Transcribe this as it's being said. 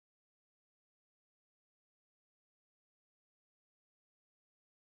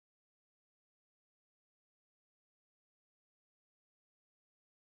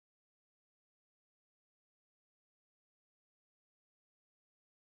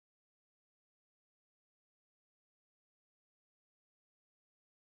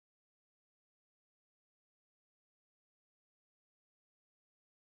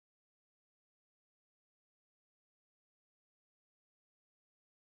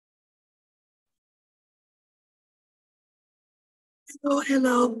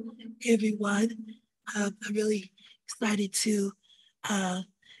Hello, everyone. I'm really excited to uh,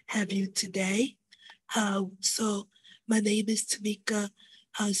 have you today. So, my name is Tameka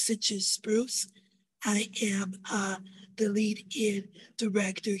Citchen-Spruce. I am the lead in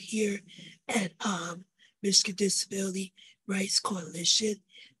director here at Michigan Disability Rights Coalition.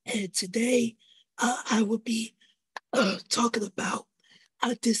 And today I will be talking about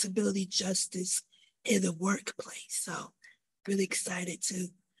disability justice in the workplace. So, really excited to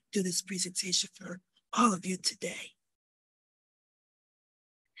do this presentation for all of you today.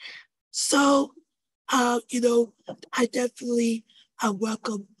 So, I definitely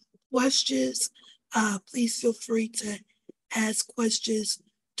welcome questions. Please feel free to ask questions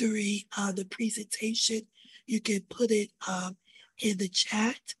during the presentation. You can put it in the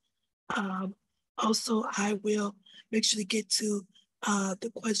chat. Um, Also, I will make sure to get to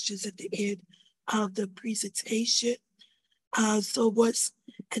the questions at the end of the presentation. So what's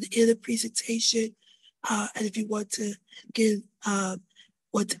at the end of the presentation, and if you want to give,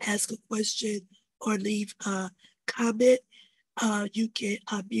 want to ask a question or leave a comment, you can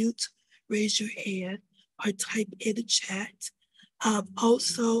unmute, raise your hand, or type in the chat.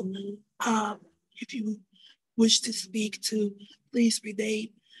 Also, if you wish to speak to, please rename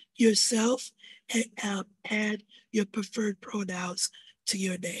yourself and add your preferred pronouns to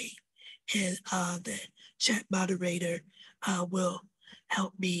your name. And the chat moderator will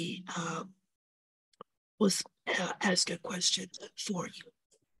help me will ask a question for you.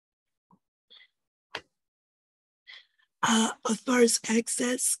 As far as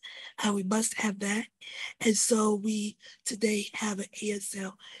access, we must have that. And so we today have an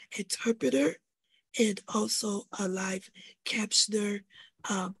ASL interpreter and also a live captioner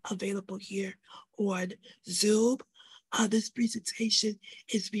available here on Zoom. This presentation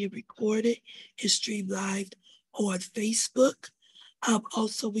is being recorded and streamed live on Facebook.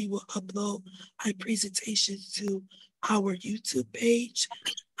 Also, we will upload our presentations to our YouTube page,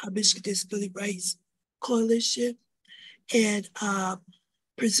 Michigan Disability Rights Coalition, and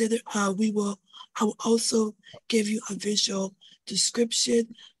presenter. I will also give you a visual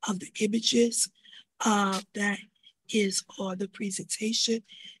description of the images that is on the presentation.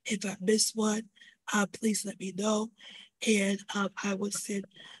 If I miss one, please let me know. And I will send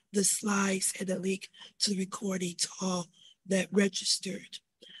the slides and the link to the recording to all that registered.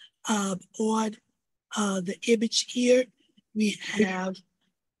 On the image here, we have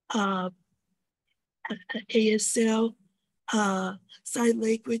an ASL sign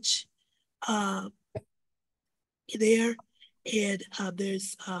language there, and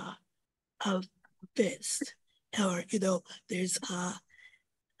there's a fist, or there's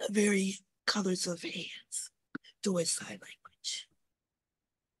very colors of hands doing sign language.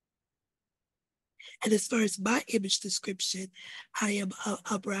 And as far as my image description, I am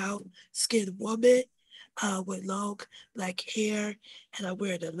a brown-skinned woman with long black hair, and I'm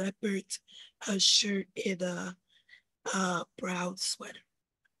wearing a leopard shirt and a brown sweater.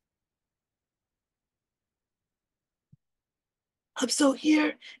 So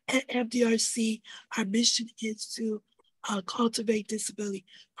here at MDRC, our mission is to cultivate disability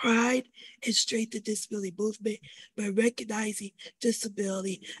pride and strengthen disability movement by recognizing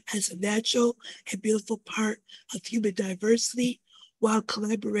disability as a natural and beautiful part of human diversity while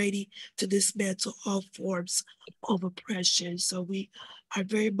collaborating to dismantle all forms of oppression. So we are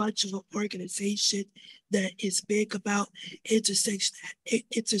very much of an organization that is big about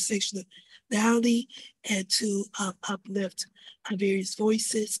intersectionality and to uplift various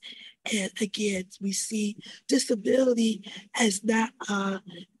voices. And again, we see disability as not a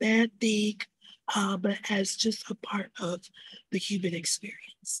bad thing, but as just a part of the human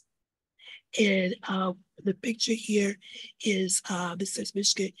experience. And the picture here is it says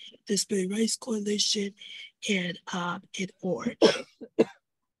Michigan Disability Rights Coalition and in orange.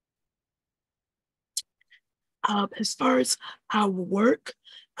 As far as our work,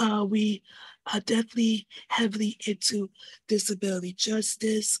 we are definitely heavily into disability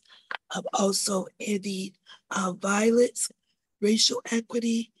justice, also ending violence, racial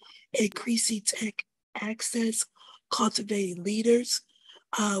equity, increasing tech access, cultivating leaders.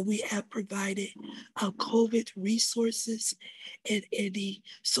 We have provided COVID resources and ending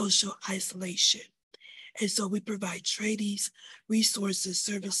social isolation. And so we provide trainings, resources,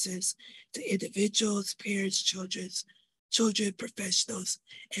 services to individuals, parents, children, professionals,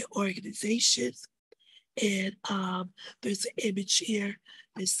 and organizations. And there's an image here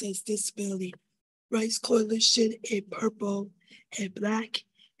that says Disability Rights Coalition in purple and black,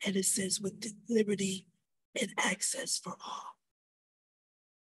 and it says with liberty and access for all.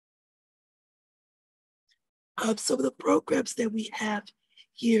 Some of the programs that we have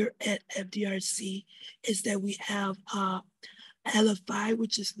here at MDRC is that we have LFI,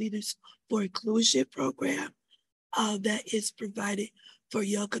 which is Leaders for Inclusion program, that is provided for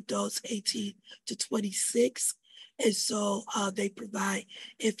young adults 18 to 26. And so they provide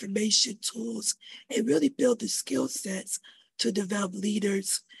information tools and really build the skill sets to develop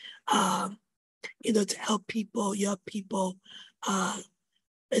leaders, to help people, young people, and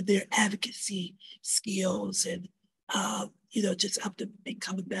their advocacy skills and, just help them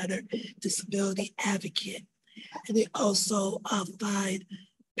become a better disability advocate. And they also find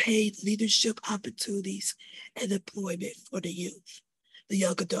paid leadership opportunities and employment for the youth, the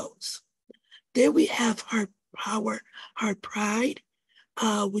young adults. Then we have Her Pride,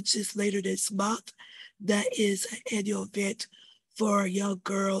 which is later this month. That is an annual event for young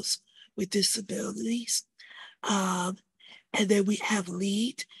girls with disabilities. And then we have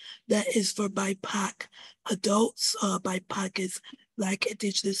LEAD, that is for BIPOC adults. BIPOC is Black,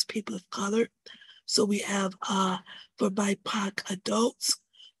 Indigenous, people of color. So we have for BIPOC adults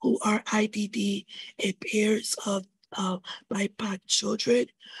who are IDD and parents of BIPOC children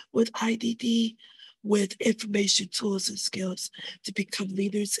with IDD, with information, tools, and skills to become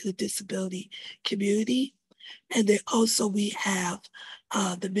leaders in the disability community. And then also we have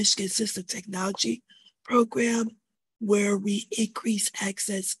the Michigan Assistive Technology Program, where we increase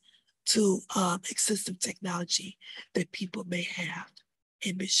access to assistive technology that people may have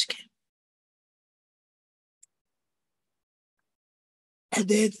in Michigan. And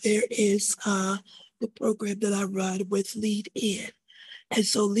then there is the program that I run with Lead In. And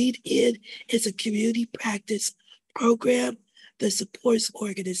so Lead In is a community practice program that supports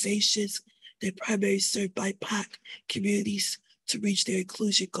organizations that primarily serve BIPOC communities to reach their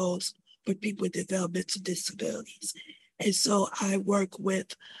inclusion goals for people with developmental disabilities. And so I work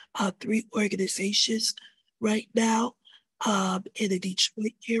with 3 organizations right now in the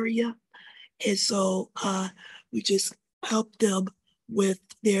Detroit area. And so we just help them with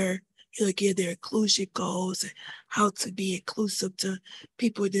their, again, their inclusion goals and how to be inclusive to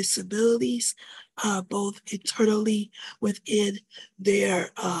people with disabilities, both internally within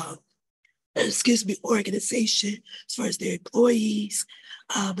their organization as far as their employees,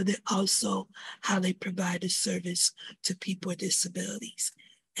 but then also how they provide the service to people with disabilities.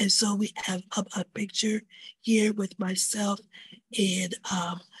 And so we have a picture here with myself and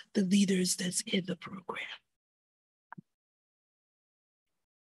the leaders that's in the program.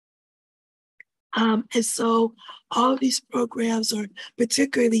 And so all of these programs, or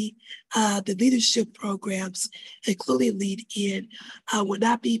particularly the leadership programs, including Lead In, would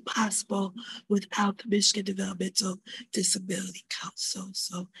not be possible without the Michigan Developmental Disability Council.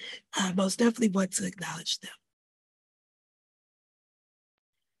 So I most definitely want to acknowledge them.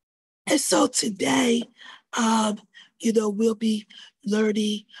 And so today, we'll be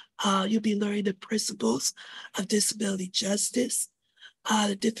learning, you'll be learning the principles of disability justice,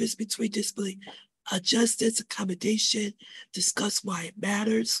 the difference between disability justice, accommodation, discuss why it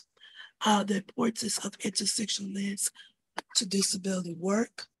matters, the importance of intersectional lens to disability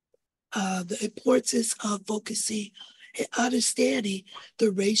work, the importance of focusing and understanding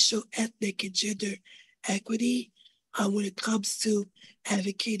the racial, ethnic, and gender equity when it comes to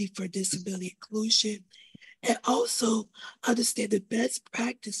advocating for disability inclusion, and also understand the best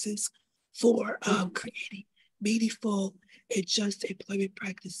practices for creating meaningful and just employment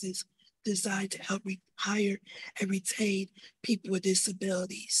practices designed to help hire and retain people with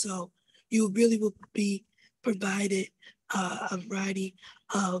disabilities. So you really will be provided a variety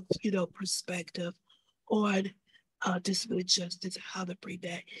of, perspective on disability justice and how to bring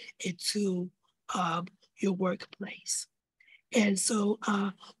that into your workplace. And so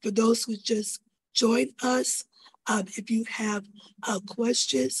for those who just joined us, if you have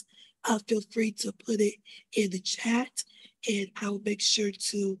questions, feel free to put it in the chat, and I will make sure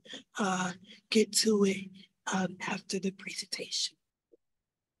to get to it after the presentation.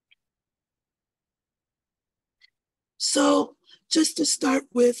 So just to start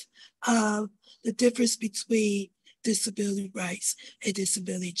with the difference between disability rights and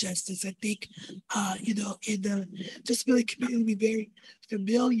disability justice, I think, in the disability community, we're very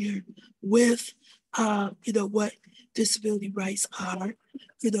familiar with, what disability rights are,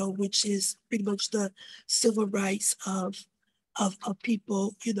 which is pretty much the civil rights of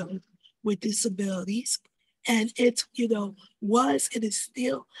people, with disabilities. And it, was and is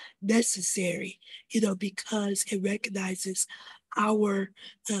still necessary, because it recognizes our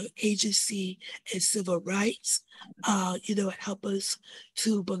agency and civil rights, help us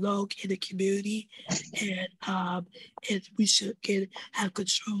to belong in the community, and we should have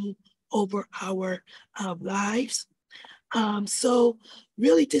control over our lives. So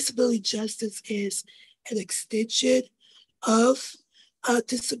really disability justice is an extension of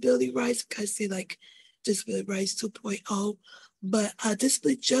disability rights. I say like disability rights 2.0, but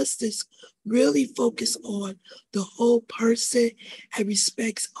disability justice really focus on the whole person and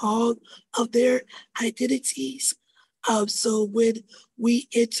respects all of their identities. So when we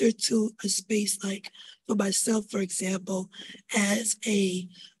enter to a space like for myself, for example, as a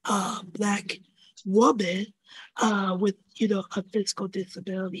Black woman, with a physical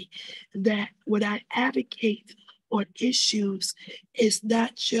disability, that when I advocate on issues, it's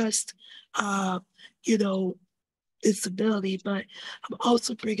not just uh, you know disability, but I'm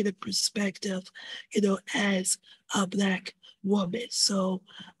also bringing a perspective, as a Black woman. So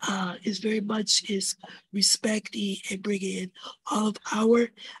it's very much is respecting and bringing in all of our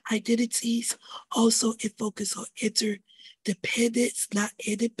identities. Also, it focuses on interdependence, not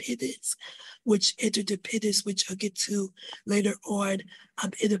independence, which interdependence, which I'll get to later on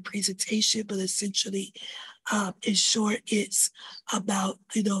in the presentation, but essentially, in short, it's about,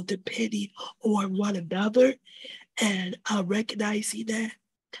 depending on one another and recognizing that.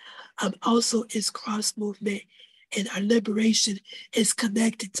 Also, is cross movement and our liberation is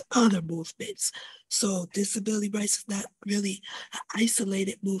connected to other movements. So disability rights is not really an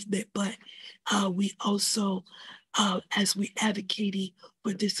isolated movement, but we also, as we advocating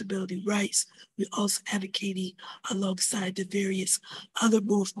for disability rights, we also advocating alongside the various other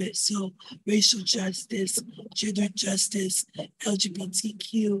movements. So racial justice, gender justice,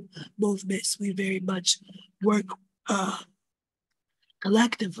 LGBTQ movements, we very much work uh,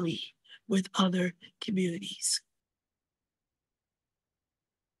 collectively with other communities.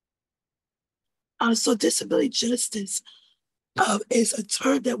 So disability justice is a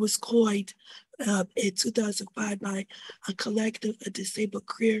term that was coined in 2005 by a collective of disabled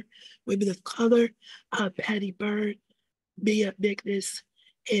queer women of color, Patty Byrne, Mia Mignus,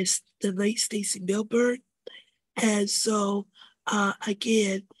 and the late Stacey Milburn. And so,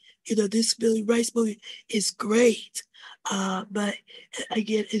 again, disability rights movement is great, but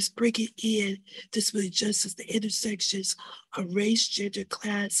again, it's bringing in disability justice, the intersections of race, gender,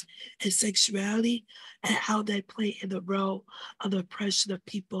 class, and sexuality, and how they play in the role of the oppression of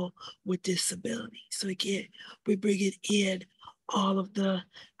people with disability. So again, we're bringing in all of the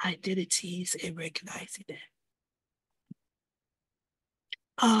identities and recognizing that.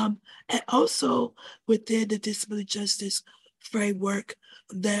 And also within the disability justice framework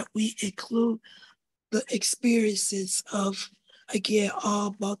that we include the experiences of, again,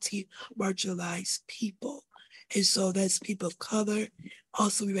 all multi-marginalized people. And so that's people of color.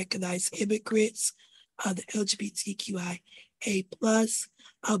 Also, we recognize immigrants, the LGBTQIA+,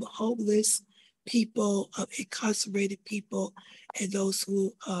 homeless people, incarcerated people, and those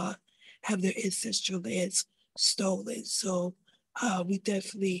who have their ancestral lands stolen. So we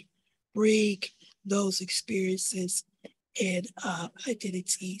definitely bring those experiences and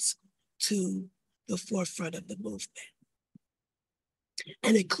identities to the forefront of the movement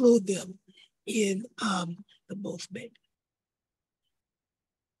and include them in the movement.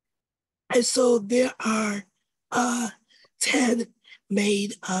 And so there are 10 main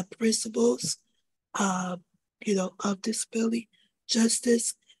principles, uh, of disability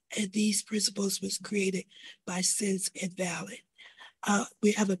justice, and these principles was created by Sins and Valid.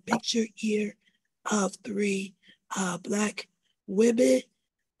 We have a picture here of three Black women.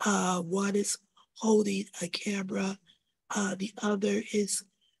 One is holding a camera. The other is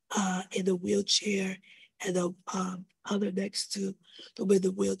in a wheelchair, and the other next to the woman in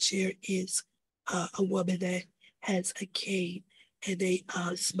the wheelchair is a woman that has a cane, and they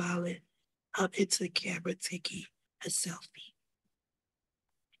smiling into the camera, taking a selfie.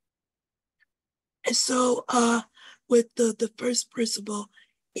 And so, with the first principle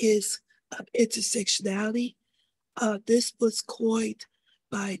is intersectionality. This was coined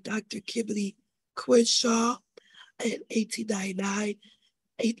by Dr. Kimberly Crenshaw in 1989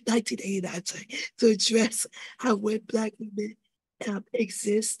 to address how when Black women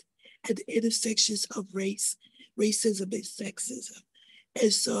exist at the intersections of race, racism, and sexism.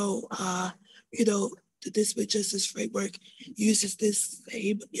 And so, the disability justice framework uses this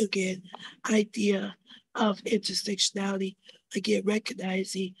same, again, idea of intersectionality, again,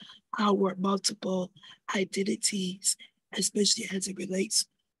 recognizing our multiple identities, especially as it relates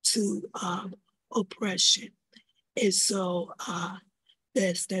to oppression. And so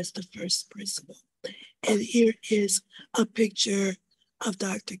that's the first principle. And here is a picture of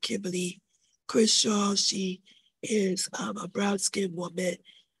Dr. Kimberly Crenshaw. She is a brown-skinned woman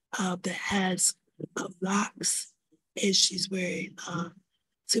that has locks, and she's wearing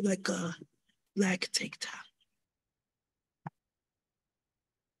seem like a black tank top.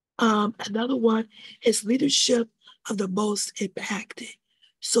 Another one is leadership of the most impacted.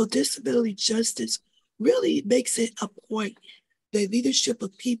 So disability justice really makes it a point that leadership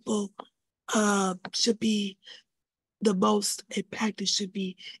of people should be the most impacted, should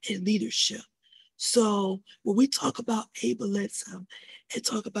be in leadership. So when we talk about ableism and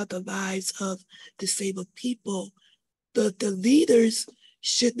talk about the lives of disabled people, the leaders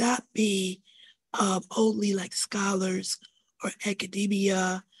should not be only like scholars or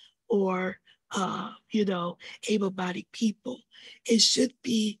academia or able-bodied people. It should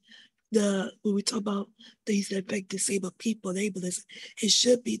be when we talk about things that affect disabled people, ableism, it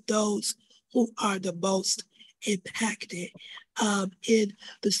should be those who are the most impacted. In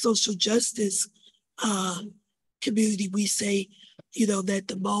the social justice community, we say, that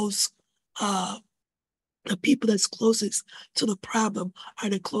the most the people that's closest to the problem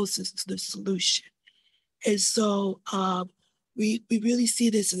are the closest to the solution. And so we really see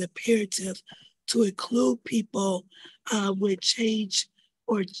this as imperative to include people with change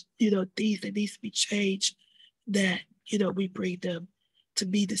or, things that needs to be changed, that, we bring them to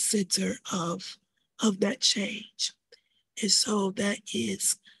be the center of that change. And so that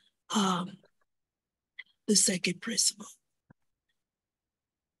is the second principle.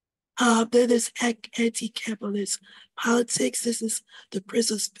 Then there's anti-capitalist politics. This is the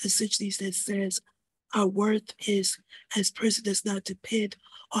principle essentially that says our worth is as person does not depend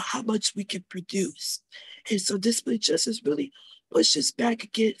on how much we can produce. And so disability justice really pushes back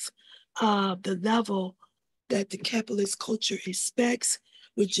against the level that the capitalist culture expects,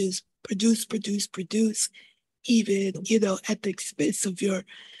 which is produce, produce, produce, even, at the expense of your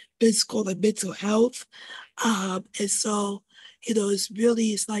physical and mental health. And so,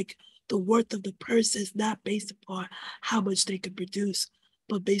 it's like the worth of the person is not based upon how much they can produce,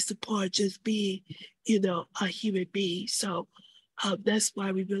 but based upon just being, a human being. So that's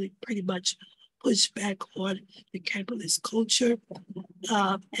why we really pretty much push back on the capitalist culture.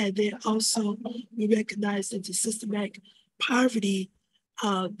 And then also we recognize that the systematic poverty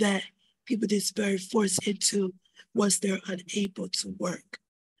that people disability forced into once they're unable to work.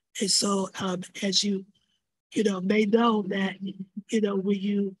 And so as you may know that, when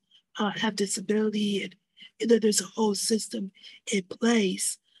you have disability and, there's a whole system in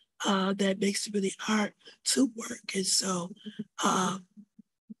place that makes it really hard to work. And so,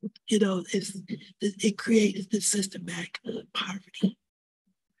 it creates the systematic poverty.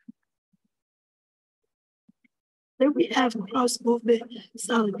 Then we have cross-movement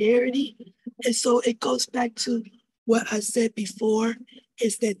solidarity. And so it goes back to what I said before,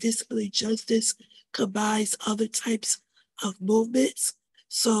 is that disability justice combines other types of movements.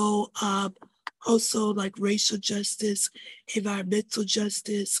 So also like racial justice, environmental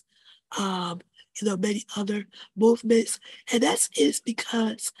justice, many other movements. And that is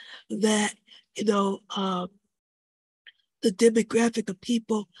because that, the demographic of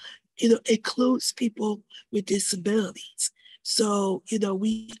people, includes people with disabilities. So,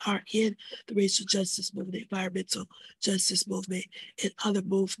 we are in the racial justice movement, the environmental justice movement, and other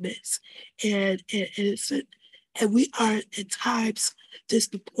movements. And we are at times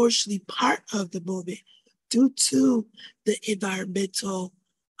disproportionately part of the movement due to the environmental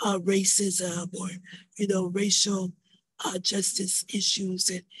racism or, racial justice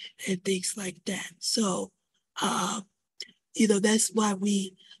issues and things like that. So, that's why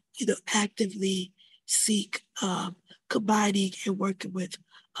we, actively seek combining and working with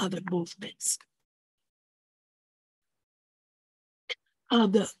other movements.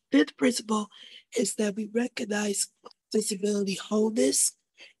 The fifth principle is that we recognize disability wholeness.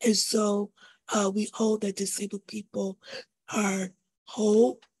 And so we hold that disabled people are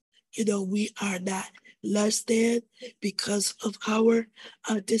whole. We are not less than because of our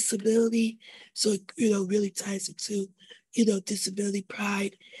disability. So it, really ties into, disability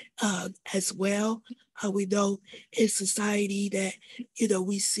pride as well. We know in society that,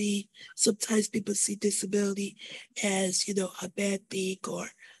 we see sometimes people see disability as, a bad thing or,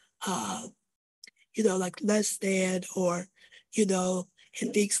 uh, like less than or,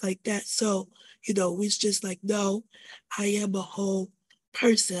 and things like that. So, it's just like, no, I am a whole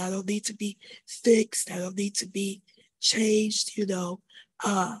person. I don't need to be fixed. I don't need to be changed,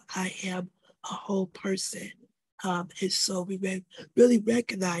 I am a whole person. And so we really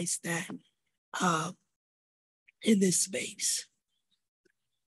recognize that in this space.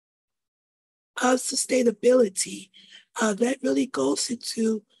 Sustainability, that really goes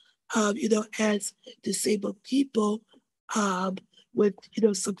into, as disabled people with,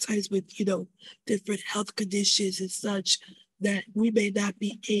 sometimes with, different health conditions and such, that we may not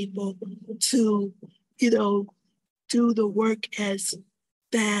be able to, do the work as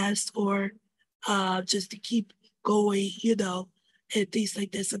fast or just to keep going, and things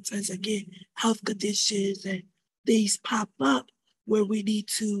like that. Sometimes I get health conditions and things pop up where we need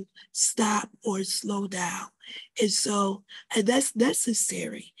to stop or slow down. And that's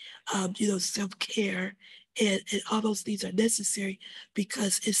necessary. Self-care and all those things are necessary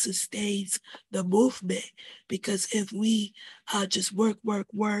because it sustains the movement. Because if we just work,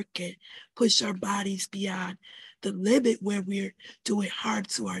 and push our bodies beyond the limit where we're doing harm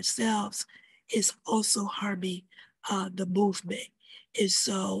to ourselves, is also harming the movement. And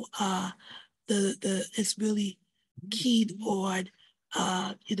so the it's really keyed on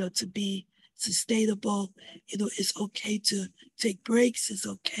to be sustainable. It's okay to take breaks, it's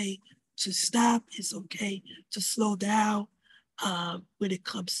okay to stop, it's okay to slow down when it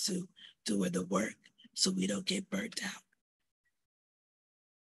comes to doing the work so we don't get burnt out.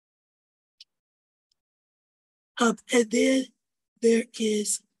 And then there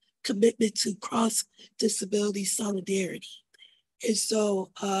is commitment to cross disability solidarity. And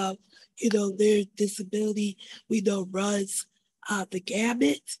so, their disability, we know, runs the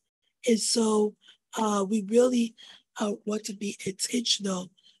gamut. And so we really want to be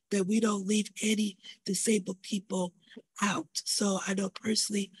intentional that we don't leave any disabled people out. So I know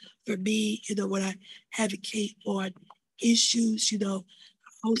personally, for me, when I advocate on issues,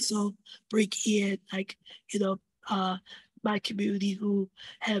 also bring in like you know uh my community who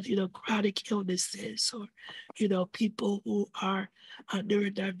have chronic illnesses, or people who are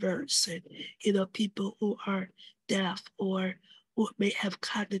neurodiverse, and people who are deaf or who may have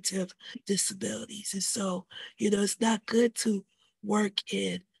cognitive disabilities. And so it's not good to work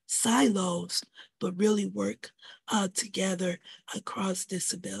in silos, but really work together across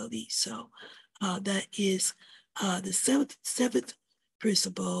disabilities. So that is the seventh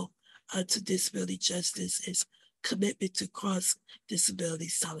principle to disability justice is commitment to cross disability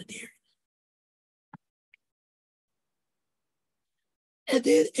solidarity. And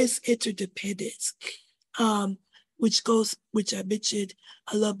then it's interdependence, um, which I mentioned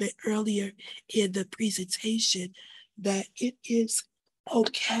a little bit earlier in the presentation, that it is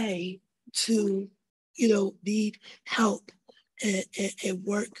okay to, need help and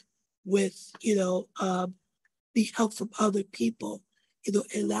work with, the help from other people. It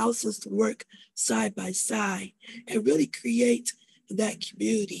allows us to work side by side and really create that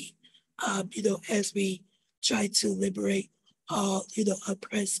community, as we try to liberate all,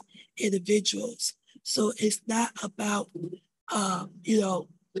 oppressed individuals. So it's not about,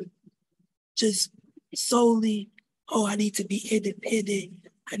 just solely, oh, I need to be independent.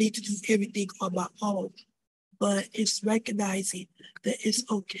 I need to do everything on my own, but it's recognizing that it's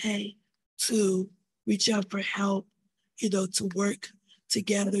okay to reach out for help, to work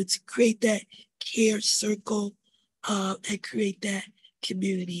together to create that care circle, and create that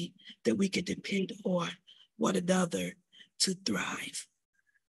community that we can depend on one another to thrive.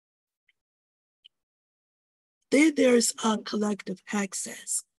 Then there's collective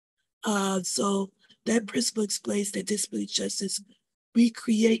access. So that principle explains that disability justice, we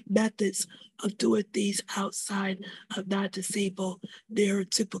create methods of doing things outside of non-disabled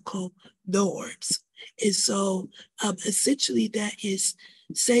neurotypical norms. And so essentially that is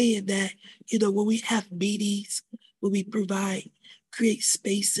saying that, when we have meetings, when we create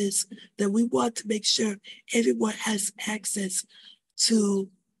spaces, that we want to make sure everyone has access to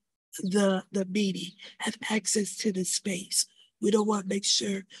the meeting, have access to the space. We want to make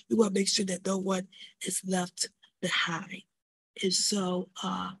sure that no one is left behind. And so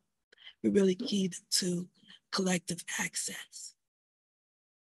we're really keen to collective access.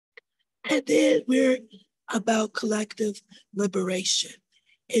 And then we're about collective liberation.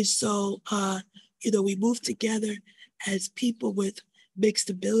 And so, we move together as people with mixed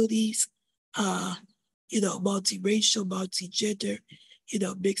abilities, uh, multiracial, multigender,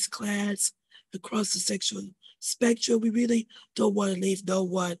 mixed class, across the sexual spectrum. We really don't want to leave no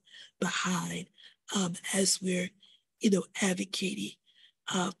one behind, as we're, advocating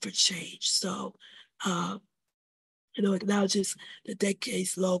for change. So, acknowledges the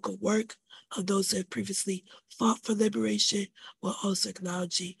decades long of work of those that previously fought for liberation, while also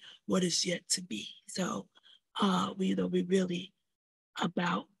acknowledging what is yet to be. So, we really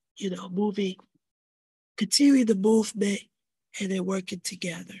about, moving, continuing the movement, and then working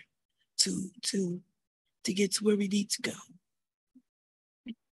together to get to where we need to go.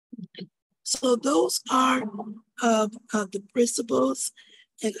 So those are the principles,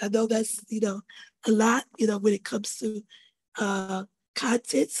 and I know that's a lot when it comes to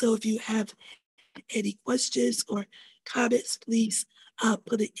content. So if you have any questions or comments, please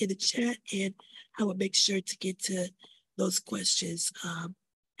put it in the chat, and I will make sure to get to those questions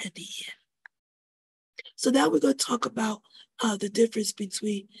at the end. So now we're going to talk about the difference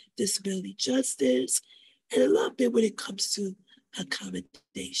between disability justice and a little bit when it comes to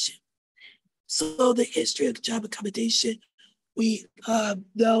accommodation. So the history of job accommodation, we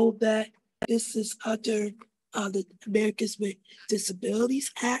know that this is under the Americans with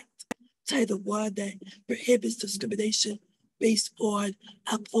Disabilities Act, Title I, that prohibits discrimination based on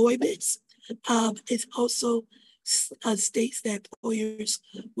employment. It also states that employers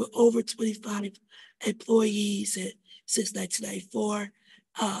with over 25 employees and since 1994,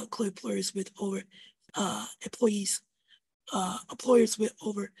 employers with over employers with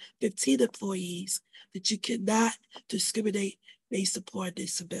over 15 employees, that you cannot discriminate based upon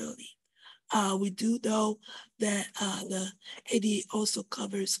disability. We do know that the ADA also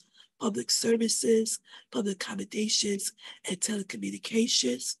covers public services, public accommodations, and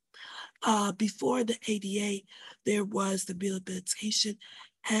telecommunications. Before the ADA, there was the Rehabilitation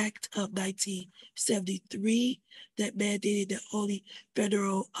Act of 1973 that mandated that only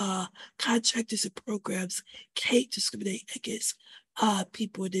federal contractors and programs can't discriminate against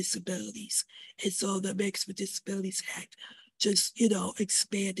people with disabilities. And so the Americans with Disabilities Act just,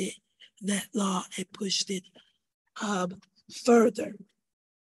 expanded that law and pushed it further.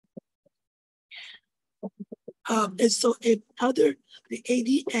 And so under the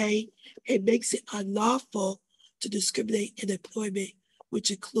ADA, it makes it unlawful to discriminate in employment, which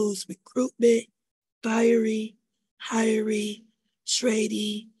includes recruitment, firing, hiring,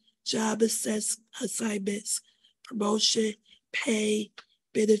 training, job assignments, promotion, pay,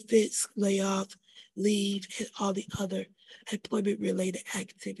 benefits, layoff, leave, and all the other employment-related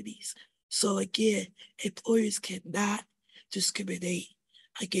activities. So again, employers cannot discriminate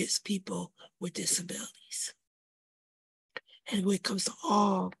against people with disabilities. And when it comes to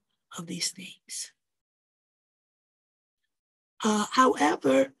all of these things.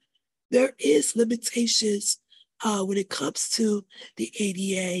 However, there is limitations when it comes to the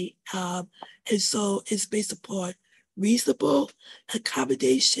ADA. And so it's based upon reasonable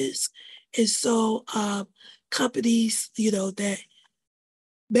accommodations. And so companies, that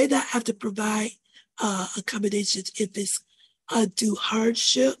may not have to provide accommodations if it's undue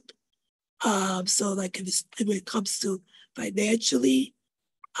hardship. So like when it comes to financially,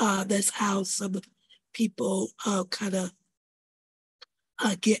 that's how some people kind of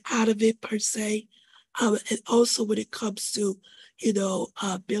get out of it per se. And also when it comes to,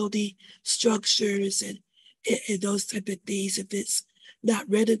 building structures and those type of things, if it's not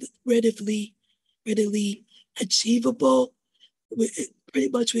readily achievable, pretty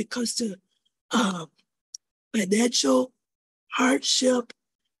much when it comes to financial hardship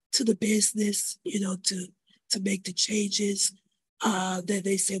to the business, to make the changes, then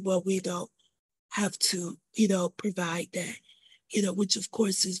they say, well, we don't have to, provide that, which of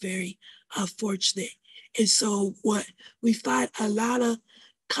course is very unfortunate. And so what we find a lot of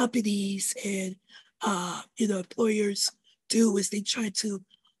companies and, employers do is they try to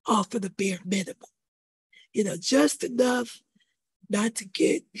offer the bare minimum, just enough not to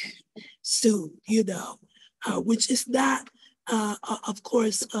get sued, which is not, of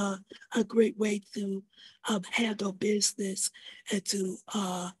course, a great way to handle business and to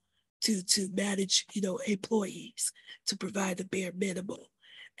manage, employees, to provide the bare minimum.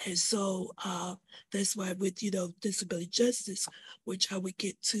 And so that's why with, disability justice, which I would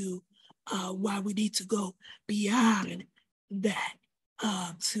get to why we need to go beyond that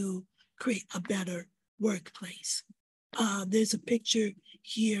to create a better workplace. There's a picture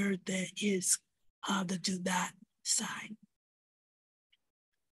here that is the do not sign.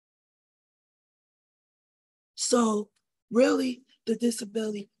 So really, the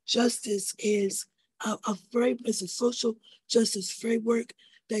disability justice is a frame, it's a social justice framework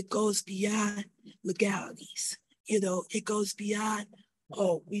that goes beyond legalities. It goes beyond,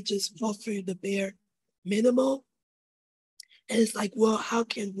 we just offer the bare minimum. And it's like, well, how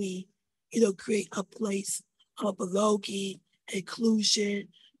can we, create a place of belonging, inclusion,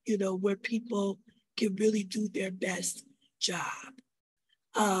 where people can really do their best job.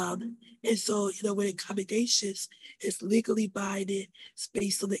 And so, when accommodations is legally binding, it's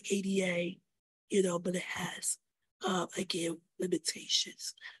based on the ADA, but it has, again,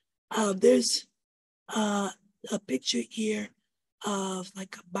 limitations. There's a picture here of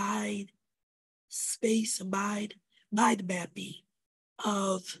like a mind mapping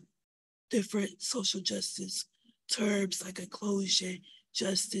of different social justice terms like inclusion,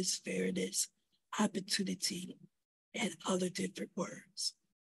 justice, fairness, opportunity, and other different words.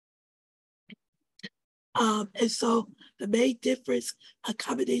 And so the main difference,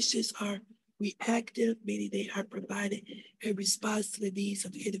 accommodations are reactive, meaning they are provided in response to the needs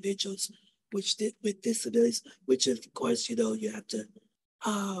of individuals with disabilities, which of course, you have to,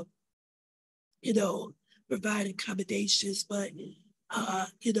 um, you know, provide accommodations, but,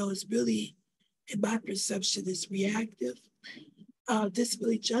 it's really, in my perception, is reactive.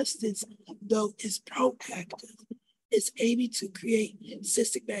 Disability justice, though, is proactive. It's aiming to create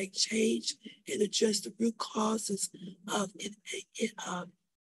systematic change and address the root causes of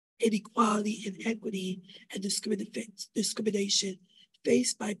inequality, inequity, and discrimination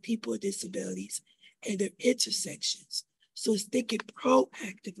faced by people with disabilities and their intersections. So it's thinking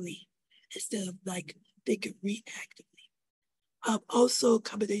proactively instead of like thinking reactively. Also,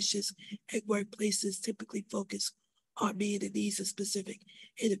 accommodations at workplaces typically focus on meeting the needs of specific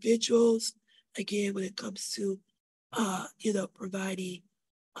individuals. Again, when it comes to, providing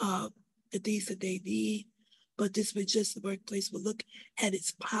the things that they need, but this would just the workplace will look at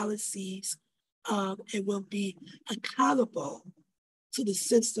its policies and will be accountable to the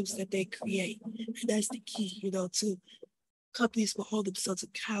systems that they create. And that's the key, to companies will hold themselves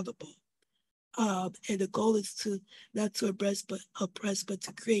accountable. And the goal is to not to oppress, but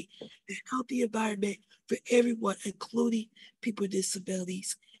to create a healthy environment for everyone, including people with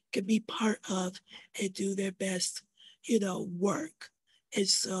disabilities, can be part of and do their best, work. And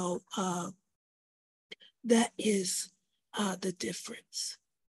so that is the difference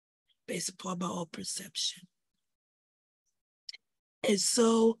based upon my own perception. And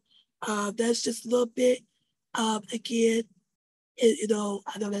so that's just a little bit. Again, I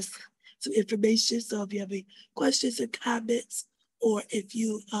know that's some information. So if you have any questions or comments, or if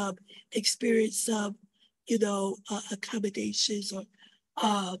you experience some, accommodations or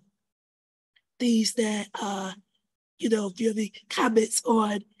uh, things that, if you have any comments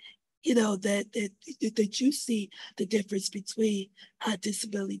on, that you see the difference between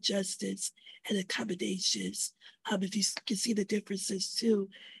disability justice and accommodations. If you can see the differences too,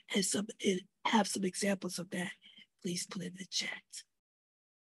 and have some examples of that, please put in the chat.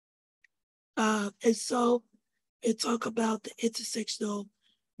 And so, and talk about the intersectional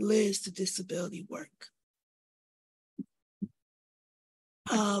lens to disability work.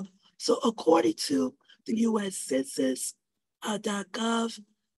 So according to the U.S. Census .gov,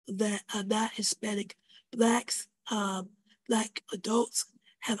 that non-Hispanic Blacks, Black adults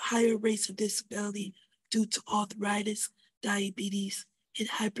have higher rates of disability due to arthritis, diabetes, and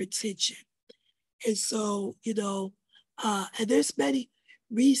hypertension. And so, and there's many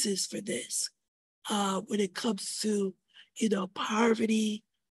reasons for this when it comes to, poverty,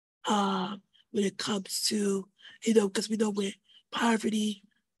 uh, when it comes to, because we know with poverty,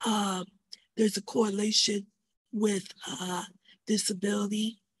 um, there's a correlation with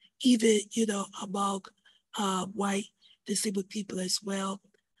disability, even, among white disabled people as well.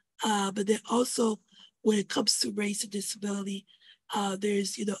 But then also, when it comes to race and disability,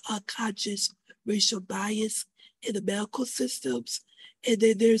 there's, unconscious racial bias in the medical systems. And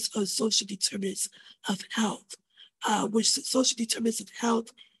then there's a social determinants of health, which social determinants of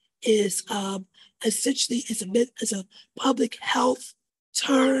health is essentially is a public health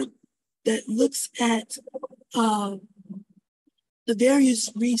term that looks at the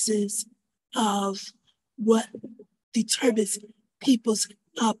various reasons of what determines people's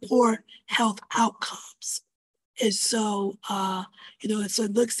poor health outcomes. And so, so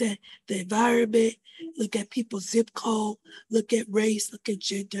it looks at the environment, look at people's zip code, look at race, look at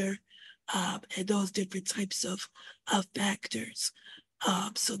gender, and those different types of factors.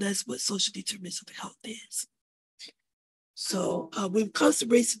 So that's what social determinants of health is. So when it comes to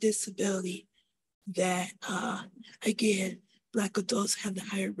race and disability, that again, Black adults have the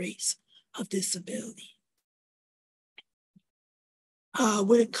higher rates of disability.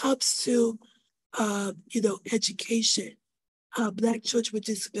 When it comes to education, Black children with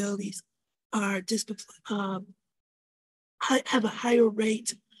disabilities are have a higher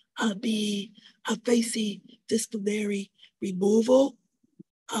rate of facing disciplinary removal.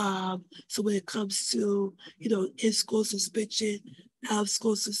 So when it comes to, in-school suspension,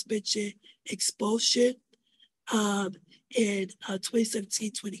 out-of-school suspension, expulsion, in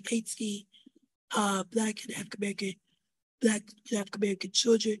 2017, 2018, Black and African-American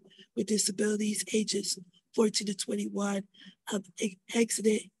children with disabilities ages 14 to 21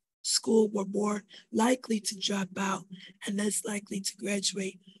 exited school were more likely to drop out and less likely to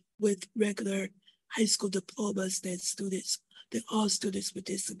graduate with regular high school diplomas than all students with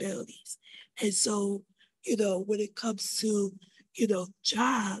disabilities. And so, when it comes to,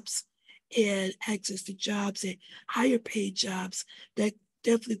 jobs and access to jobs and higher paid jobs, that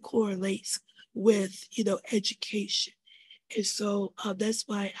definitely correlates with, education. And so that's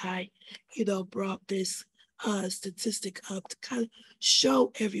why I, brought this statistic up to kind of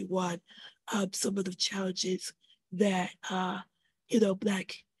show everyone some of the challenges that,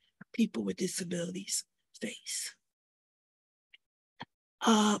 Black people with disabilities face.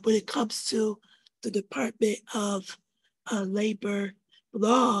 When it comes to the Department of Labor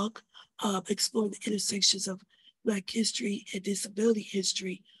blog, exploring the intersections of Black history and disability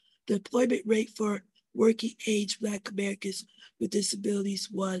history, the employment rate for working age Black Americans with disabilities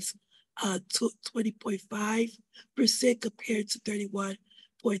was 20.5% compared to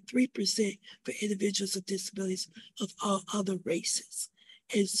 31.3% for individuals with disabilities of all other races.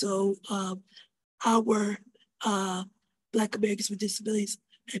 And so our Black Americans with disabilities,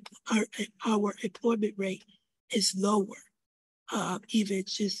 our employment rate is lower, even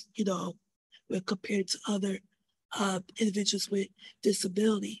just, when compared to other individuals with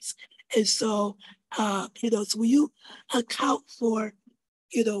disabilities. And so, so when you account for,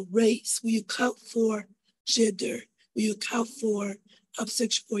 race, when you account for gender, when you account for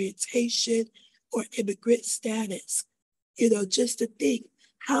sexual orientation or immigrant status, just to think,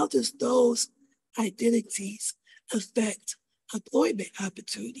 how does those identities affect employment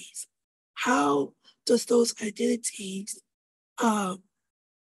opportunities? How does those identities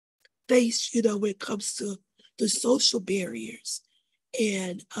face, when it comes to the social barriers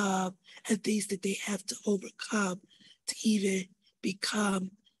and things that they have to overcome to even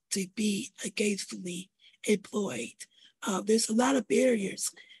to be gainfully employed? There's a lot of barriers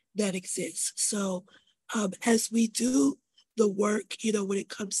that exist. So as we do the work, when it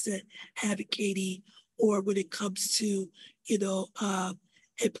comes to advocating or when it comes to,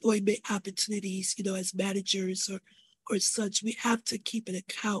 employment opportunities, as managers or such, we have to keep an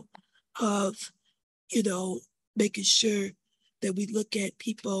account of, making sure that we look at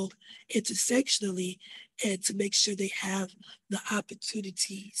people intersectionally and to make sure they have the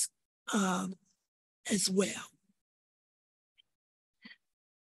opportunities as well.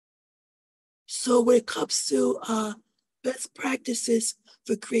 So when it comes to best practices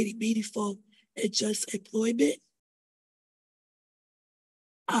for creating meaningful and just employment,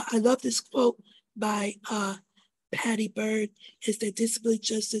 I love this quote by Patty Byrne, is that disability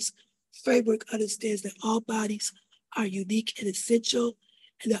justice framework understands that all bodies are unique and essential,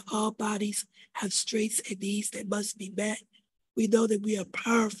 and that all bodies have strengths and needs that must be met. We know that we are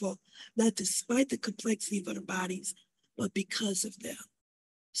powerful, not despite the complexity of our bodies, but because of them.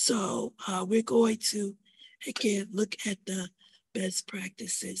 So we're going to, again, look at the best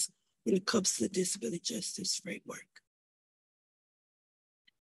practices when it comes to the disability justice framework.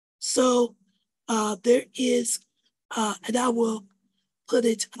 So there is, and I will put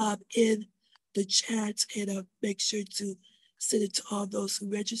it in the chat and make sure to send it to all those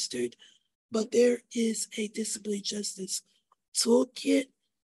who registered. But there is a disability justice toolkit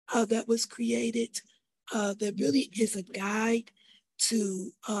that was created that really is a guide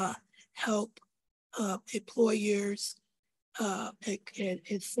to help employers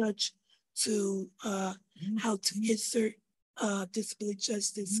and such to how to insert disability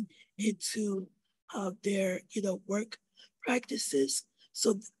justice into their work practices.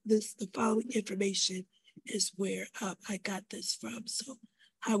 So the following information is where I got this from. So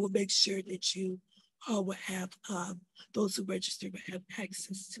I will make sure that you all will have those who register will have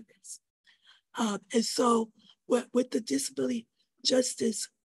access to this. And so with the disability justice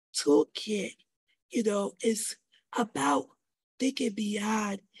toolkit, is about thinking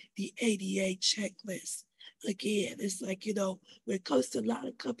beyond the ADA checklist. Again, it's like, when it comes to a lot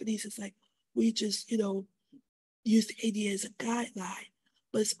of companies, it's like we just, use the ADA as a guideline,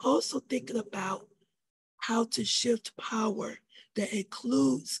 but it's also thinking about how to shift power that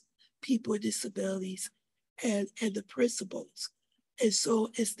includes people with disabilities and the principles. And so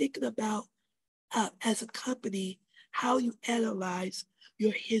it's thinking about, as a company, how you analyze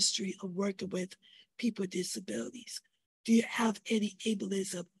your history of working with people with disabilities. Do you have any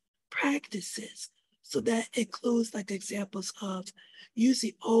ableism practices? So that includes like examples of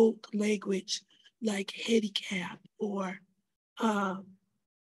using old language like handicap or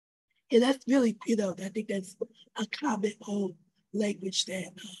and that's really, I think that's a common old language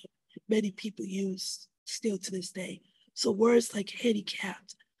that many people use still to this day. So words like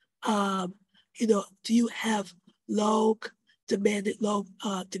handicapped, do you have demanding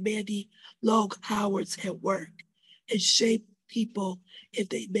long hours at work and shape people if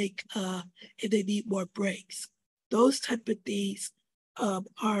they need more breaks? Those type of things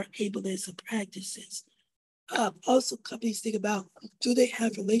are ableism practices. Also, companies think about, do they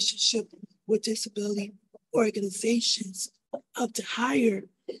have relationship with disability organizations to hire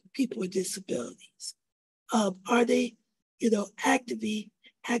people with disabilities? Are they,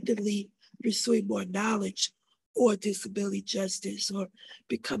 actively pursuing more knowledge or disability justice, or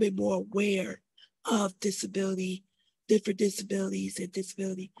becoming more aware of different disabilities and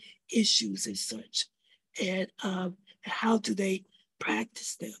disability issues and such? And how do they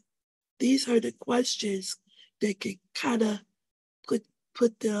practice them? These are the questions that can kind of put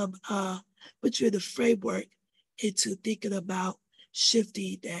put them put you in the framework into thinking about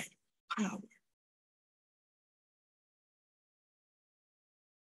shifting that power.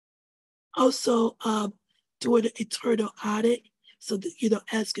 Also, doing an internal audit, so that,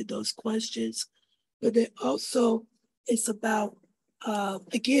 asking those questions. But then also, it's about,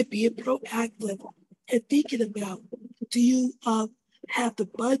 again, being proactive and thinking about, do you have the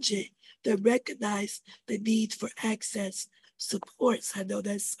budget that recognize the need for access supports? I know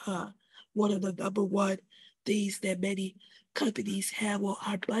that's one of the number one things that many companies have on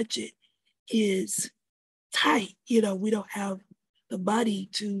our budget is tight. We don't have the money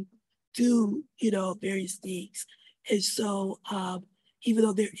to do, various things. And so, even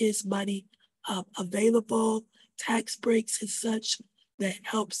though there is money available, tax breaks and such that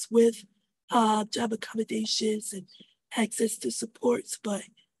helps with job accommodations and access to supports, but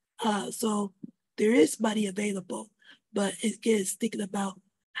so there is money available, but again, it's thinking about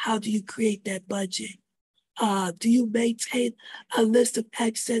how do you create that budget? Do you maintain a list of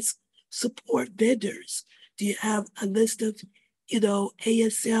access support vendors? Do you have a list of,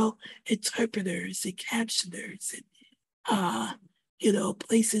 ASL interpreters and captioners and,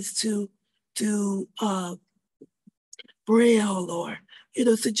 places to do Braille or,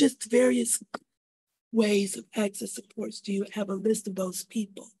 so just various ways of access supports? Do you have a list of those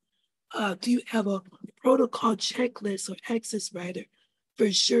people? Do you have a protocol checklist or access writer for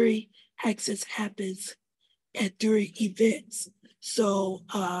ensuring access happens at during events? So,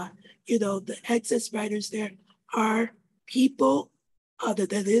 the access writers there are people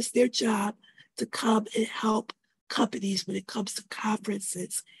that is their job to come and help companies when it comes to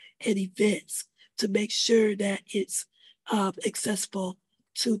conferences and events to make sure that it's accessible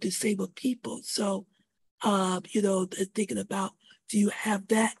to disabled people. So, thinking about, do you have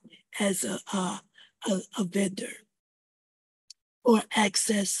that as a vendor or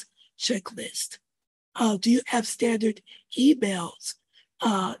access checklist? Do you have standard emails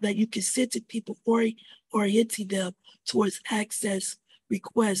that you can send to people, orienting them towards access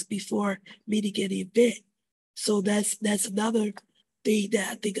requests before meeting an event? So that's another thing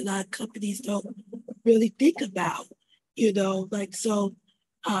that I think a lot of companies don't really think about. Like, so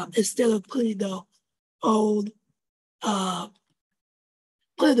instead of putting the own uh,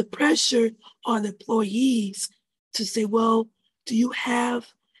 putting the pressure on employees to say, well, do you have,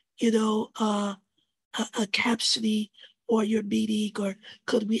 you know, uh, a captioning or your meeting, or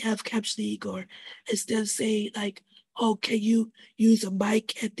could we have captioning? Or instead of saying like, oh, can you use a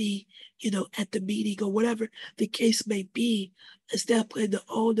mic at the, at the meeting, or whatever the case may be, instead of putting the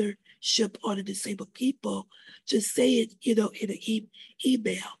ownership on the disabled people, just say it, in an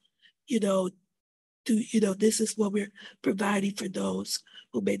email, you know, this is what we're providing for those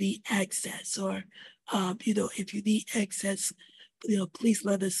who may need access, or, if you need access, please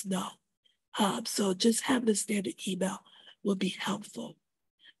let us know. So just having a standard email will be helpful.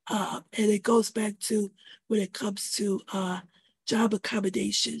 And it goes back to when it comes to job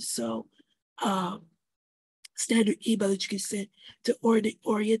accommodations. So standard email that you can send to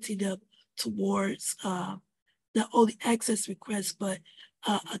orienting them towards not only access requests, but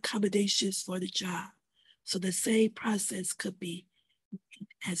accommodations for the job. So the same process could be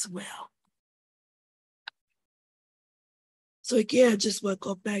as well. So again, I just want to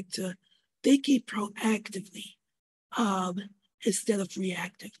go back to thinking proactively instead of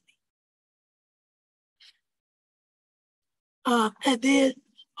reactively. And then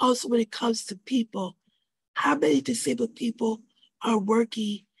also when it comes to people, how many disabled people are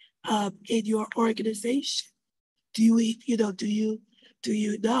working in your organization? Do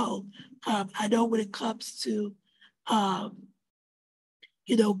you know? I know when it comes to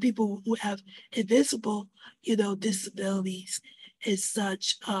people who have invisible, disabilities and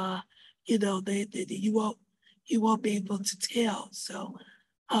such, you won't be able to tell. So,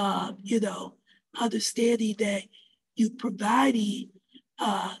 understanding that you providing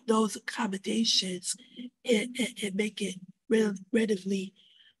those accommodations and make it readily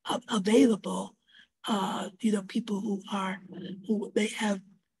available. People who may have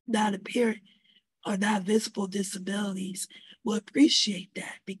not apparent or not visible disabilities will appreciate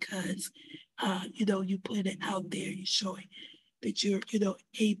that, because you put it out there, you're showing that you're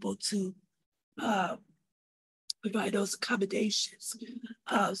able to provide those accommodations.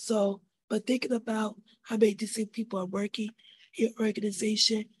 But thinking about how many disabled people are working in your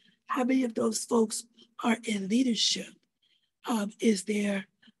organization, how many of those folks are in leadership? Is there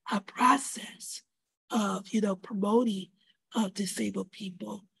a process of, promoting disabled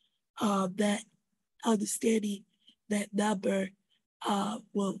people that understanding that number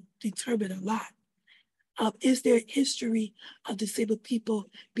will determine a lot? Is there a history of disabled people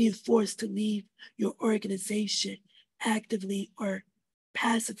being forced to leave your organization actively or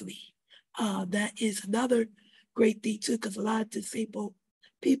passively? That is another great thing too, because a lot of disabled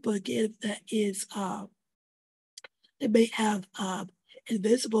people, again, they may have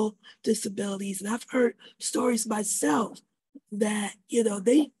invisible disabilities. And I've heard stories myself that,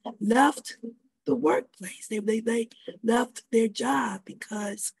 they left the workplace. They left their job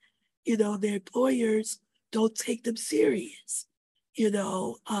because, their employers don't take them serious. When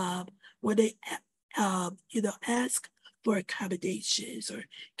they, ask for accommodations or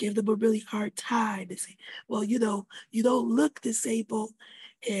give them a really hard time and say, well, you don't look disabled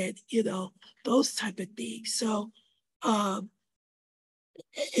and, those type of things. So um,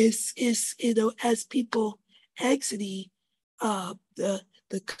 is as people exiting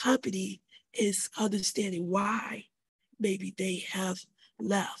the company is understanding why maybe they have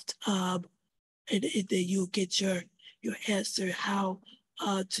left, and then you'll get your answer how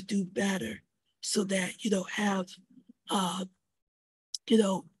to do better so that you don't have uh,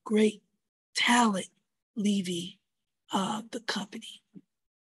 great talent leaving the company.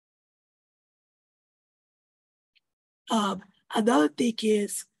 Um, Another thing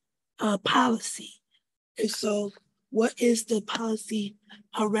is policy. And so, what is the policy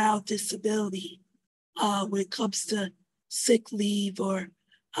around disability when it comes to sick leave or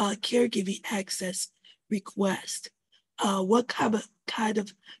caregiving access request? What kind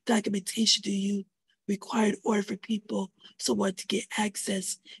of documentation do you require in order for people, someone to get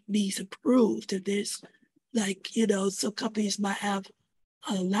access needs approved? And there's like, some companies might have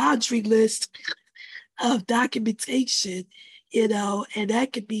a laundry list of documentation, and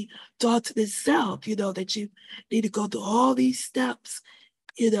that could be daunting itself, that you need to go through all these steps,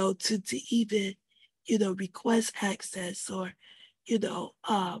 to even, request access or, you know,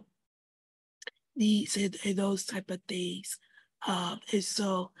 um, needs and those type of things. And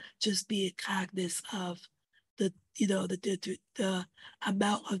so just being cognizant of the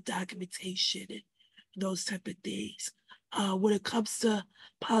amount of documentation and those type of things. When it comes to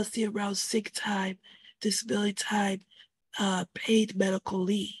policy around sick time, disability time, paid medical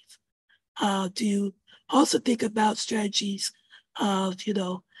leave, do you also think about strategies of,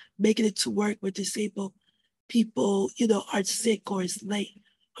 making it to work with disabled people, are sick or is late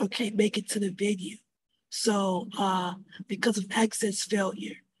or can't make it to the venue? So, because of access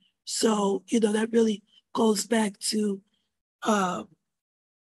failure. So, that really goes back to uh,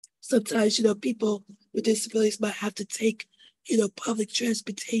 sometimes, people with disabilities might have to take, public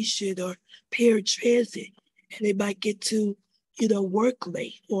transportation or paratransit, and they might get to, work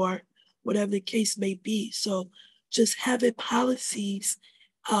late or whatever the case may be. So just having policies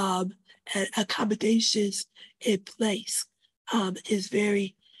and accommodations in place is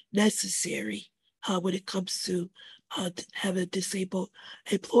very necessary when it comes to having disabled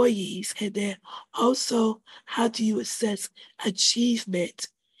employees. And then also, how do you assess achievement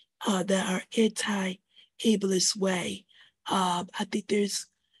that are anti-ableist way? I think there's,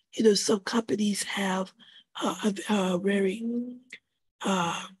 some companies have a very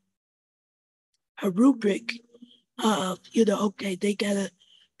uh, a rubric of, okay, they gotta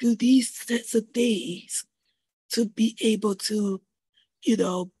do these sets of things to be able to, you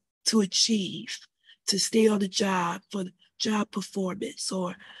know, to achieve, to stay on the job for job performance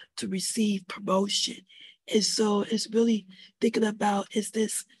or to receive promotion. And so it's really thinking about, is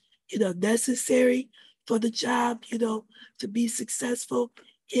this, necessary for the job, to be successful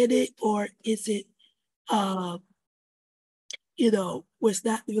in it, or is it, uh, was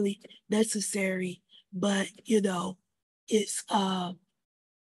not really necessary, but, it's, it's,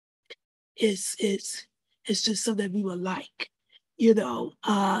 it's, it's just something we would like, and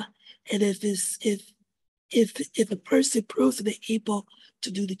if a person proves that they're able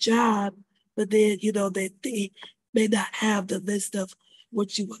to do the job, but then that they may not have the list of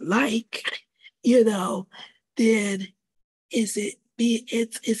what you would like, then is it being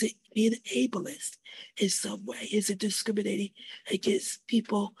ableist in some way? Is it discriminating against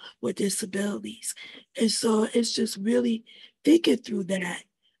people with disabilities? And so it's just really thinking through that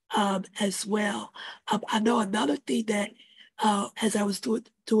as well. I know another thing that as I was doing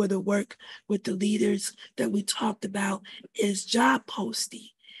the work with the leaders that we talked about is job posting.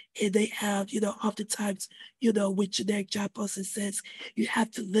 and they have, oftentimes, with generic job posting says you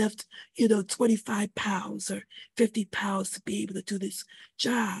have to lift, 25 pounds or 50 pounds to be able to do this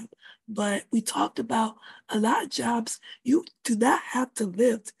job. But we talked about a lot of jobs, you do not have to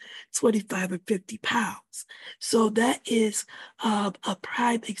lift 25 or 50 pounds. So that is a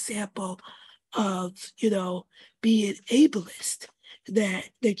prime example of, being ableist,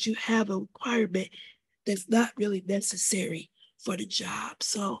 that you have a requirement that's not really necessary for the job.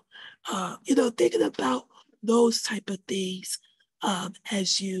 So, thinking about those type of things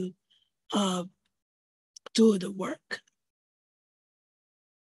as you doing the work.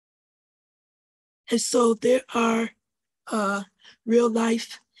 And so there are real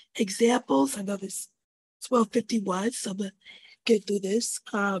life examples. I know this 12:51, so I'm gonna get through this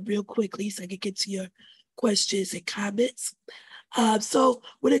real quickly so I can get to your questions and comments. So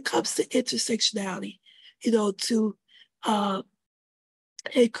when it comes to intersectionality, to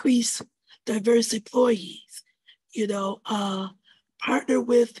increase diverse employees, partner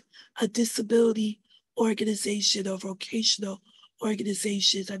with a disability organization or vocational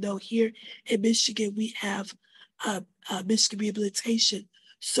organizations. I know here in Michigan, we have Michigan Rehabilitation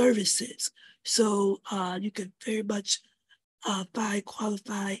Services. So you can very much find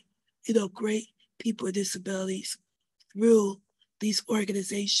qualified, great people with disabilities through these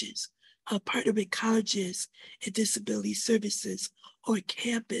organizations, partner with colleges and disability services on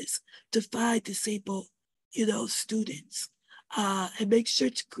campus to find disabled, students, and make sure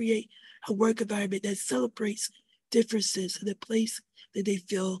to create a work environment that celebrates differences in a place that they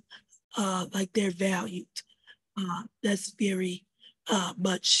feel like they're valued. That's very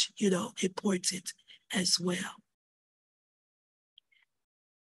much, important as well.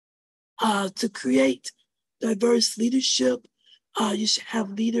 To create diverse leadership, you should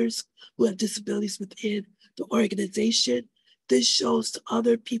have leaders who have disabilities within the organization. This shows to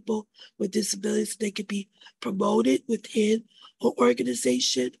other people with disabilities they can be promoted within an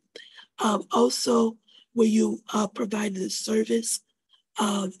organization. Also, when you provide a service,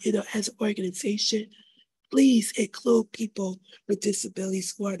 as an organization, please include people with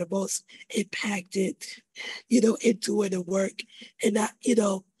disabilities who are the most impacted, in doing the work, and not,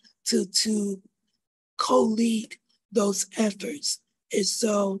 to co-lead those efforts. And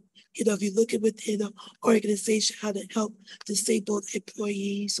so, if you're looking within an organization how to help disabled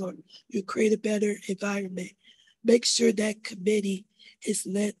employees or you create a better environment, make sure that committee is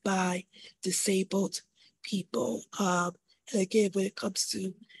led by disabled people. And again, when it comes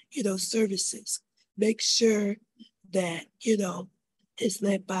to, services, make sure that, it's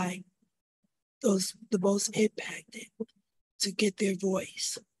led by the most impacted to get their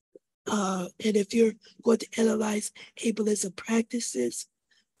voice. And if you're going to analyze ableism practices,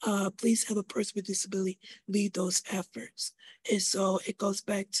 please have a person with disability lead those efforts. And so it goes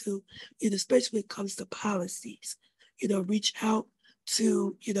back to, especially when it comes to policies, reach out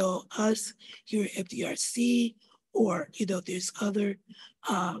to, us here at FDRC, or, there's other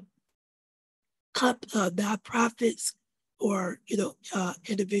nonprofits or,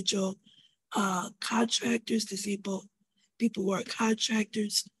 individual contractors, disabled people who are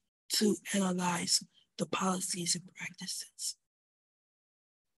contractors, to analyze the policies and practices.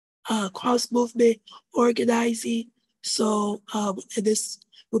 Cross-movement organizing. So, and this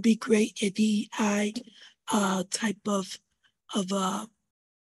would be great in DEI type of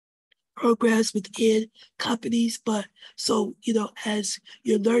programs within companies. But so, as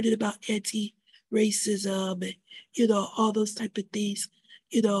you're learning about anti-racism and, all those type of things,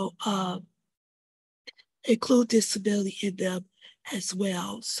 include disability in them as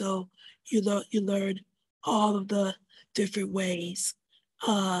well. So you learn all of the different ways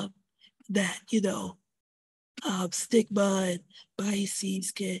that, stigma and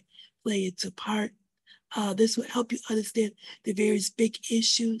biases can play into part. This will help you understand the various big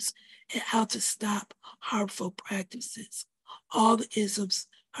issues and how to stop harmful practices. All the isms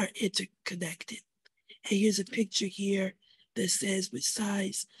are interconnected. And here's a picture here that says, with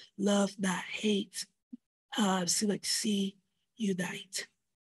size, love, not hate. Select C, unite.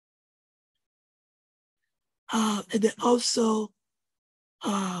 And then also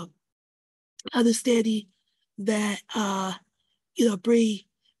understanding that, bring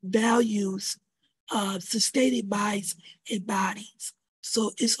values, sustaining minds and bodies.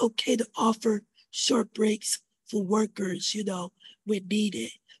 So it's okay to offer short breaks for workers, when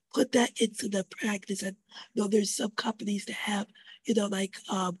needed. Put that into the practice. I know there's some companies that have, like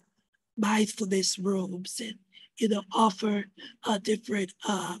mindfulness rooms and, offer different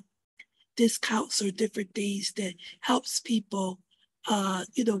discounts or different things that helps people,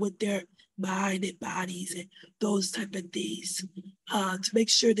 with their mind and bodies and those type of things to make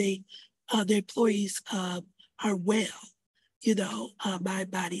sure their employees are well,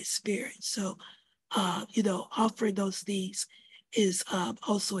 mind, body, and spirit. So, offering those things is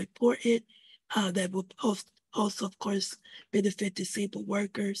also important. That will also, of course, benefit disabled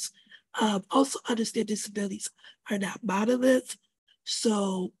workers. Also understand disabilities are not monolith.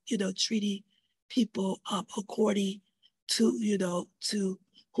 So, treating people according to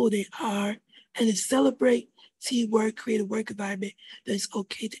who they are and to celebrate teamwork, create a work environment that it's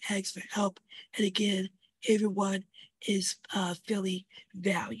okay to ask for help. And again, everyone is feeling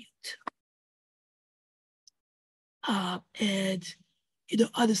valued. And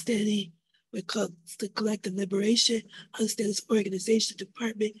understanding when it comes to collective liberation, understand this organization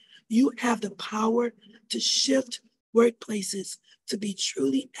department, you have the power to shift workplaces to be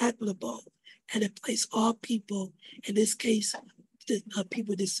truly equitable and to place all people, in this case,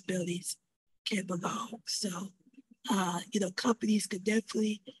 people with disabilities, can belong. So, companies could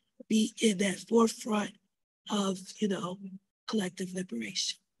definitely be in that forefront of, collective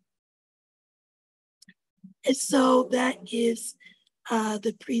liberation. And so that is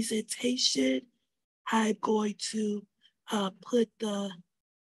the presentation. I'm going to put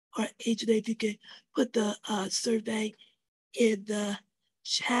or Agent, if you can put the survey in the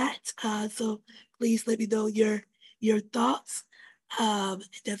chat. So please let me know your thoughts. I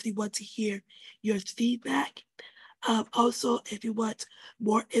definitely want to hear your feedback. Also, if you want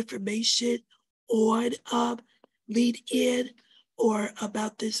more information on Lead In or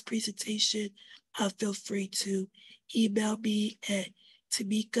about this presentation, feel free to email me at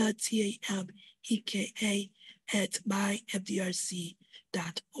Tameka, Tameka, at mymdrc.org.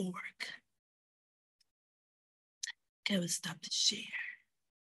 Okay, let's stop the share.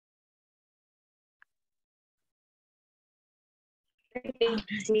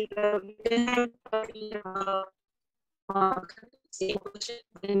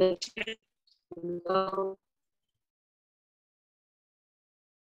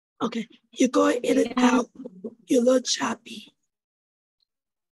 Okay, you're going in and out. You're a little choppy.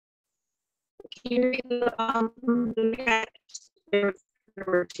 You're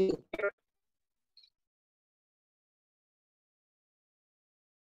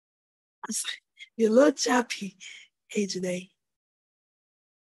a little choppy, Agent.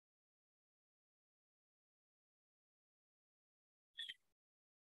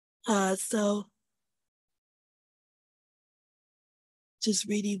 So just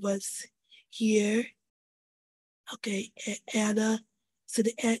reading what's here. Okay, Anna, so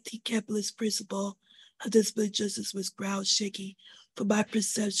the anti-capitalist principle of disability justice was ground shaking for my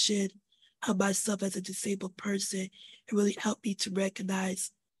perception of myself as a disabled person. It really helped me to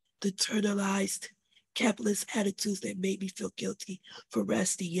recognize the internalized capitalist attitudes that made me feel guilty for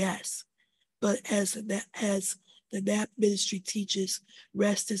resting, yes. But as the NAP ministry teaches,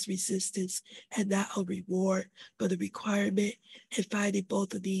 rest is resistance and not a reward, but a requirement. And finding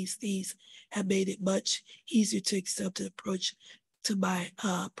both of these things have made it much easier to accept and approach my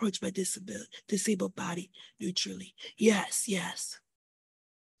disabled body neutrally. Yes, yes.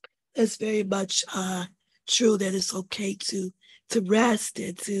 That's very much true that it's okay to rest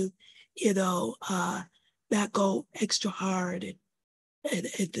and to, not go extra hard and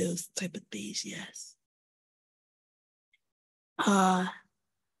those type of things, yes. I'm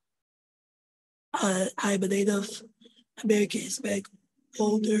a Native American Hispanic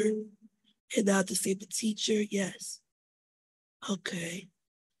older and now disabled teacher, yes. Okay,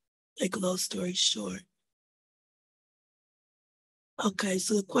 make a long story short. Okay,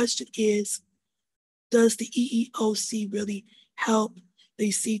 so the question is, does the EEOC really help? They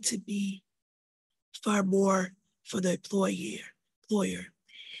seem to be far more for the employer.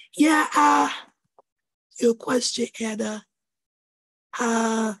 Yeah, your question, Anna.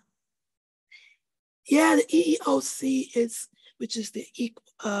 Yeah, the EEOC which is the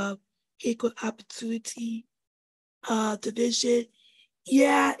equal opportunity division.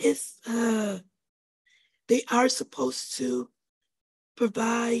 Yeah, it's they are supposed to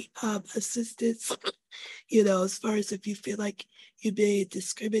provide assistance, as far as if you feel like you're being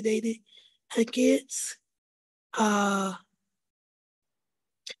discriminated against. I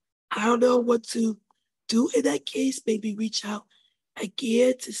don't know what to do in that case. Maybe reach out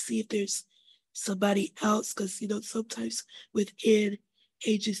again to see if there's somebody else, because sometimes within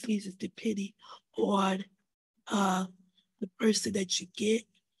agencies it's depending on the person that you get.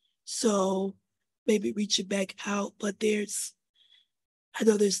 So maybe reaching back out, but I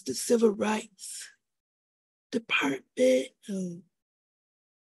know there's the civil rights department.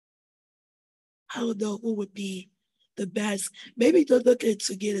 I don't know who would be the best. Maybe they're looking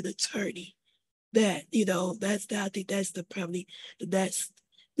to get an attorney. That I think that's probably the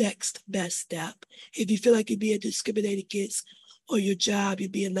next best step. If you feel like you're being discriminated against on your job, you're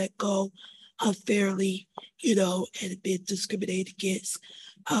being let go unfairly, and being discriminated against,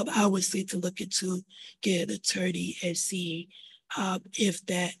 I would say to look into get an attorney and see if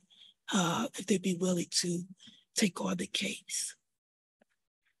they'd be willing to take on the case.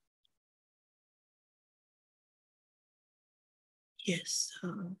 Yes.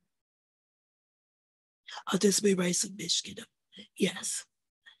 Disability rights of Michigan. Yes.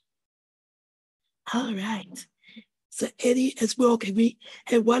 All right. So Eddie as well can be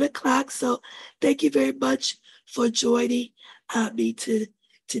at 1:00. So thank you very much for joining me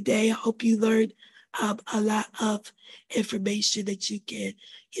today. I hope you learned a lot of information that you can,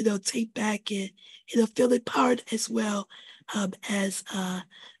 take back and, feel empowered as well as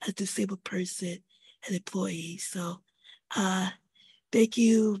a disabled person and employee. So thank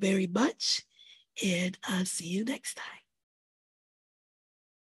you very much, and I'll see you next time.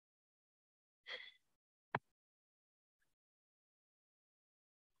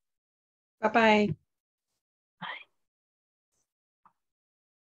 Bye-bye.